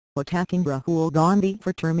attacking Rahul Gandhi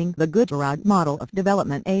for terming the Gujarat model of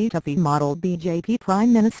development a toffee model. BJP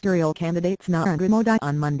Prime Ministerial candidate Narendra Modi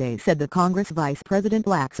on Monday said the Congress Vice President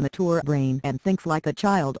lacks a mature brain and thinks like a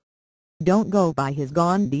child. Don't go by his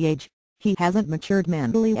Gandhi age, he hasn't matured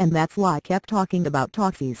mentally and that's why I kept talking about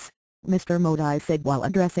toffees, Mr. Modi said while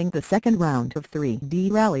addressing the second round of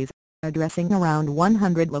 3D rallies, addressing around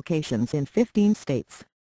 100 locations in 15 states.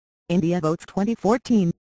 India votes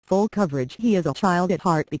 2014. Full coverage. He is a child at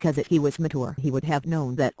heart because if he was mature he would have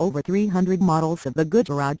known that over 300 models of the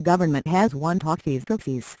Gujarat government has won toffees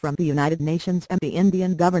trophies from the United Nations and the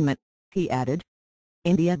Indian government, he added.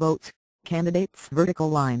 India votes. Candidates vertical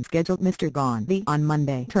line scheduled. Mr. Gandhi on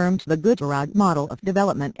Monday termed the Gujarat model of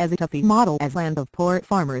development as a toffee model as land of poor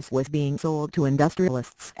farmers was being sold to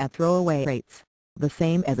industrialists at throwaway rates, the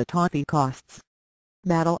same as a toffee costs.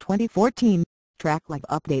 Battle 2014. Track live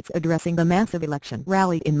updates addressing the massive election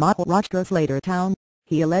rally in Maharashtra's later town,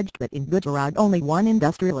 he alleged that in Gujarat only one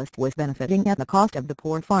industrialist was benefiting at the cost of the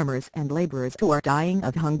poor farmers and laborers who are dying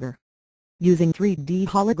of hunger. Using 3D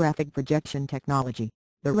holographic projection technology,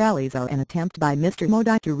 the rallies are an attempt by Mr.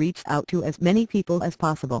 Modi to reach out to as many people as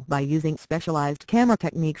possible by using specialized camera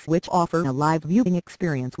techniques which offer a live viewing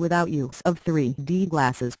experience without use of 3D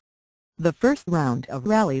glasses. The first round of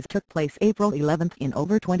rallies took place April 11 in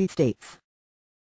over 20 states.